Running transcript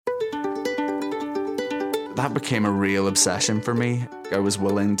That became a real obsession for me. I was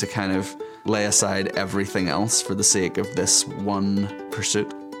willing to kind of lay aside everything else for the sake of this one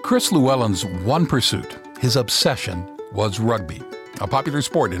pursuit. Chris Llewellyn's one pursuit, his obsession, was rugby, a popular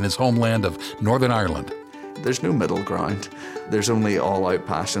sport in his homeland of Northern Ireland. There's no middle ground. There's only all-out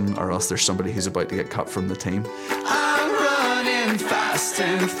passion, or else there's somebody who's about to get cut from the team. I'm running fast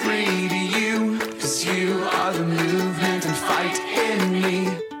and free to you, 'cause you are the movement and fight in me.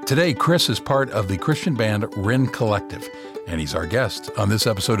 Today, Chris is part of the Christian band Wren Collective, and he's our guest on this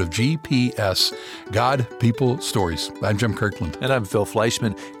episode of GPS, God, People, Stories. I'm Jim Kirkland. And I'm Phil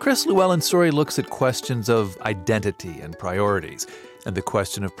Fleischman. Chris Llewellyn's story looks at questions of identity and priorities. And the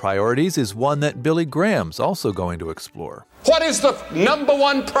question of priorities is one that Billy Graham's also going to explore. What is the number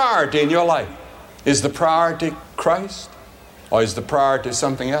one priority in your life? Is the priority Christ, or is the priority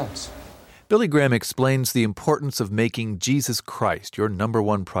something else? Billy Graham explains the importance of making Jesus Christ your number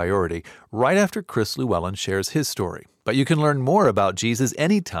one priority right after Chris Llewellyn shares his story. But you can learn more about Jesus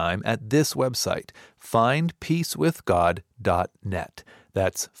anytime at this website, findpeacewithgod.net.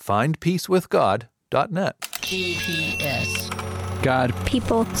 That's findpeacewithgod.net. GPS. God.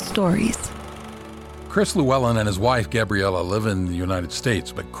 People. Stories. Chris Llewellyn and his wife, Gabriella, live in the United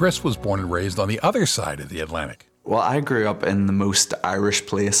States, but Chris was born and raised on the other side of the Atlantic. Well, I grew up in the most Irish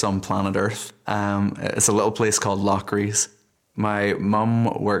place on planet Earth. It's a little place called Lochrees. My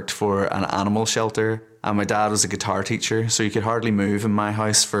mum worked for an animal shelter, and my dad was a guitar teacher, so you could hardly move in my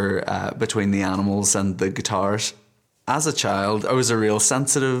house for between the animals and the guitars. As a child, I was a real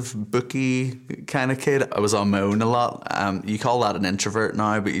sensitive, booky kind of kid. I was on my own a lot. You call that an introvert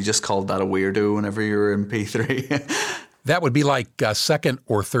now, but you just called that a weirdo whenever you were in P3. That would be like second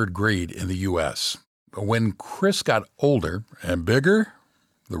or third grade in the U.S. When Chris got older and bigger,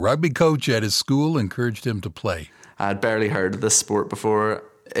 the rugby coach at his school encouraged him to play. I'd barely heard of this sport before.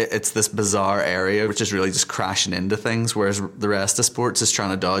 It's this bizarre area which is really just crashing into things, whereas the rest of sports is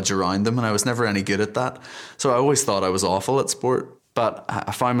trying to dodge around them, and I was never any good at that. So I always thought I was awful at sport. But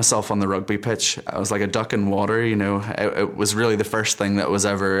I found myself on the rugby pitch. I was like a duck in water, you know. It was really the first thing that I was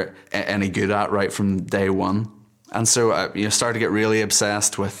ever any good at right from day one. And so I started to get really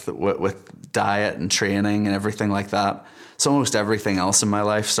obsessed with diet and training and everything like that. So almost everything else in my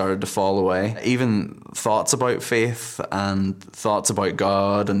life started to fall away. Even thoughts about faith and thoughts about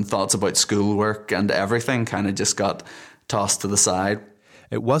God and thoughts about schoolwork and everything kind of just got tossed to the side.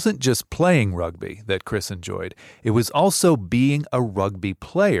 It wasn't just playing rugby that Chris enjoyed. It was also being a rugby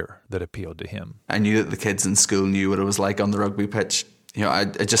player that appealed to him. I knew that the kids in school knew what it was like on the rugby pitch. You know, I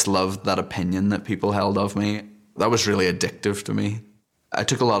just loved that opinion that people held of me. That was really addictive to me. I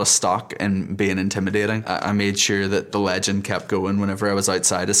took a lot of stock in being intimidating. I made sure that the legend kept going whenever I was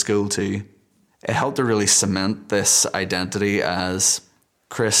outside of school too. It helped to really cement this identity as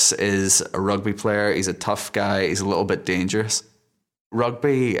Chris is a rugby player, he's a tough guy, he's a little bit dangerous.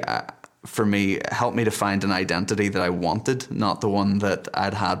 Rugby, for me, helped me to find an identity that I wanted, not the one that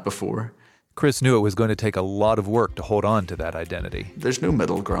I'd had before. Chris knew it was going to take a lot of work to hold on to that identity. There's no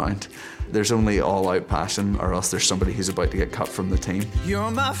middle ground. There's only all-out passion, or else there's somebody who's about to get cut from the team.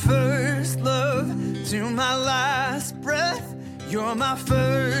 You're my first love to my last breath. You're my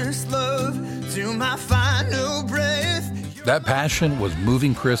first love to my final breath. That passion was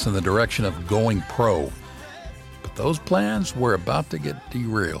moving Chris in the direction of going pro. But those plans were about to get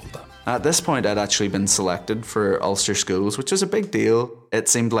derailed. At this point, I'd actually been selected for Ulster Schools, which was a big deal. It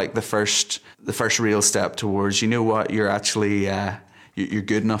seemed like the first real step towards, you know what, you're actually, you're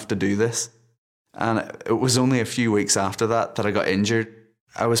good enough to do this. And it was only a few weeks after that I got injured.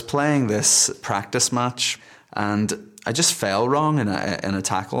 I was playing this practice match, and I just fell wrong in a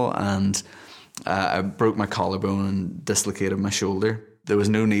tackle, and I broke my collarbone and dislocated my shoulder. There was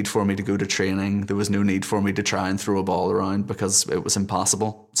no need for me to go to training. There was no need for me to try and throw a ball around because it was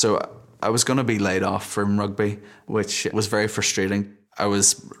impossible. So I was going to be laid off from rugby, which was very frustrating. I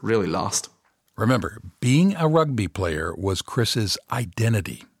was really lost. Remember, being a rugby player was Chris's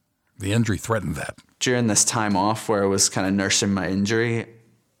identity. The injury threatened that. During this time off where I was kind of nursing my injury,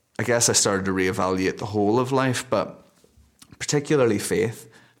 I guess I started to reevaluate the whole of life, but particularly faith.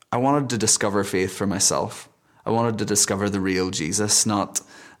 I wanted to discover faith for myself. I wanted to discover the real Jesus, not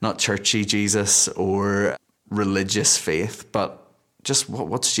churchy Jesus or religious faith, but just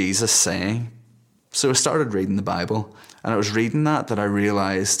what's Jesus saying? So I started reading the Bible, and I was reading that I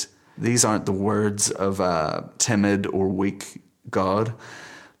realized these aren't the words of a timid or weak God,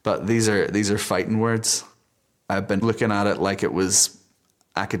 but these are fighting words. I've been looking at it like it was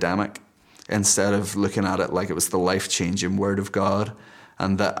academic instead of looking at it like it was the life-changing word of God,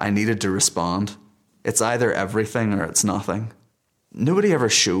 and that I needed to respond. It's either everything or it's nothing. nobody ever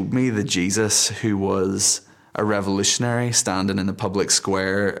showed me the Jesus who was a revolutionary standing in the public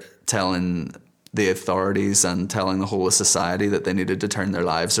square telling the authorities and telling the whole of society that they needed to turn their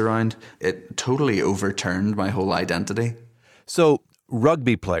lives around. It totally overturned my whole identity. So,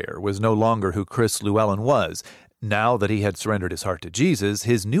 rugby player was no longer who Chris Llewellyn was. Now that he had surrendered his heart to Jesus,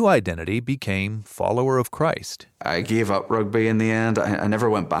 his new identity became follower of Christ. I gave up rugby in the end. I never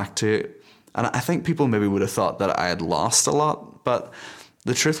went back to it. And I think people maybe would have thought that I had lost a lot. But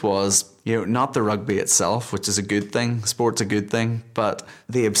the truth was, not the rugby itself, which is a good thing. Sport's a good thing. But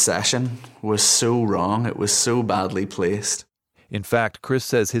the obsession was so wrong. It was so badly placed. In fact, Chris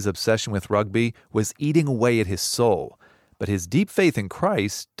says his obsession with rugby was eating away at his soul. But his deep faith in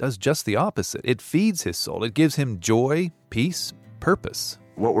Christ does just the opposite. It feeds his soul. It gives him joy, peace, purpose.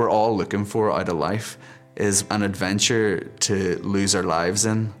 What we're all looking for out of life is an adventure to lose our lives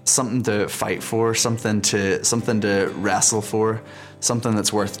in, something to fight for, something to wrestle for, something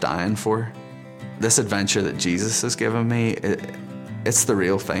that's worth dying for. This adventure that Jesus has given me, it's the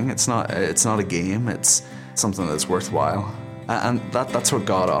real thing. It's not a game. It's something that's worthwhile, and that's what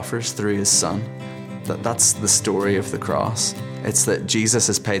God offers through His Son. That's the story of the cross. It's that Jesus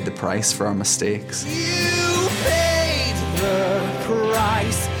has paid the price for our mistakes. You paid the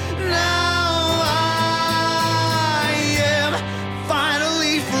price. Now I am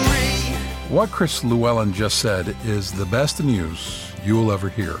finally free. What Chris Llewellyn just said is the best news you will ever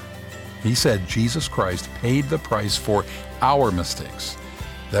hear. He said Jesus Christ paid the price for our mistakes.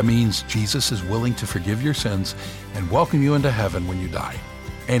 That means Jesus is willing to forgive your sins and welcome you into heaven when you die.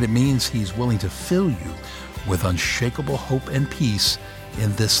 And it means He's willing to fill you with unshakable hope and peace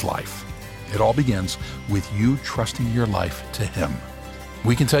in this life. It all begins with you trusting your life to Him.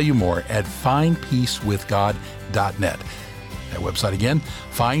 We can tell you more at findpeacewithgod.net. That website again,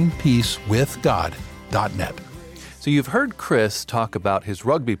 findpeacewithgod.net. So you've heard Chris talk about his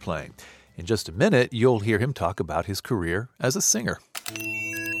rugby playing. In just a minute, you'll hear him talk about his career as a singer.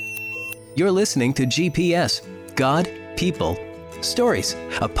 You're listening to GPS, God, People, Stories,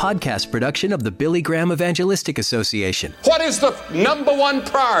 a podcast production of the Billy Graham Evangelistic Association. What is the number one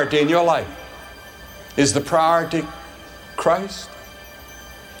priority in your life? Is the priority Christ?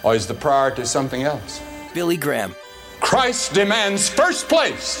 Or is the priority something else? Billy Graham. Christ demands first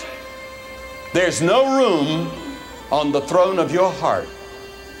place. There's no room on the throne of your heart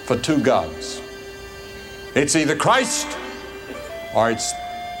for two gods. It's either Christ or it's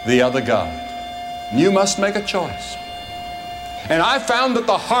the other God. You must make a choice. And I found that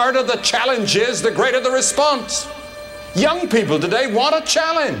the harder the challenge is, the greater the response. Young people today want a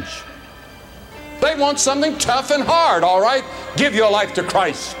challenge. They want something tough and hard, all right? Give your life to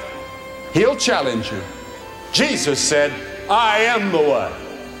Christ. He'll challenge you. Jesus said, I am the way.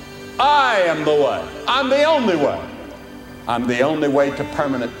 I am the way. I'm the only way. I'm the only way to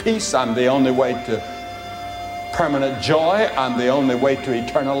permanent peace. I'm the only way to permanent joy. I'm the only way to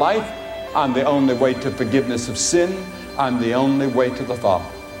eternal life. I'm the only way to forgiveness of sin. I'm the only way to the Father.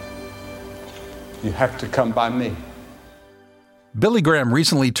 You have to come by me. Billy Graham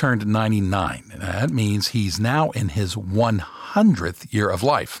recently turned 99. That means he's now in his 100th year of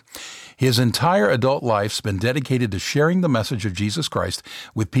life. His entire adult life's been dedicated to sharing the message of Jesus Christ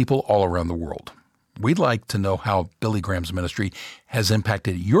with people all around the world. We'd like to know how Billy Graham's ministry has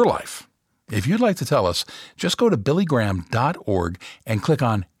impacted your life. If you'd like to tell us, just go to billygraham.org and click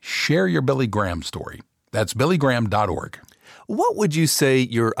on Share Your Billy Graham Story. That's billygraham.org. What would you say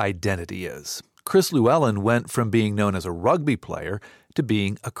your identity is? Chris Llewellyn went from being known as a rugby player to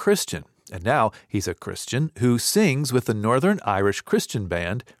being a Christian. And now he's a Christian who sings with the Northern Irish Christian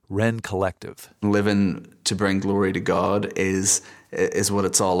band Wren Collective. Living to bring glory to God is what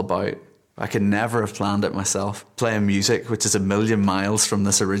it's all about. I could never have planned it myself. Playing music, which is a million miles from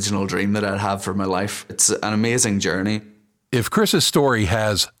this original dream that I'd have for my life. It's an amazing journey. If Chris's story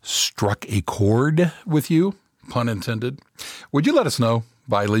has struck a chord with you, pun intended, would you let us know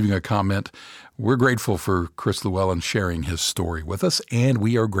by leaving a comment? We're grateful for Chris Llewellyn sharing his story with us, and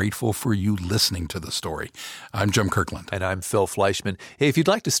we are grateful for you listening to the story. I'm Jim Kirkland. And I'm Phil Fleischman. Hey, if you'd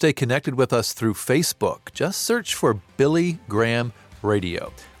like to stay connected with us through Facebook, just search for Billy Graham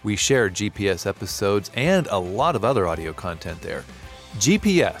Radio. We share GPS episodes and a lot of other audio content there.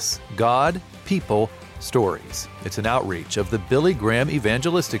 GPS, God, People, Stories. It's an outreach of the Billy Graham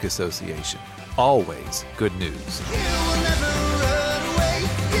Evangelistic Association. Always good news.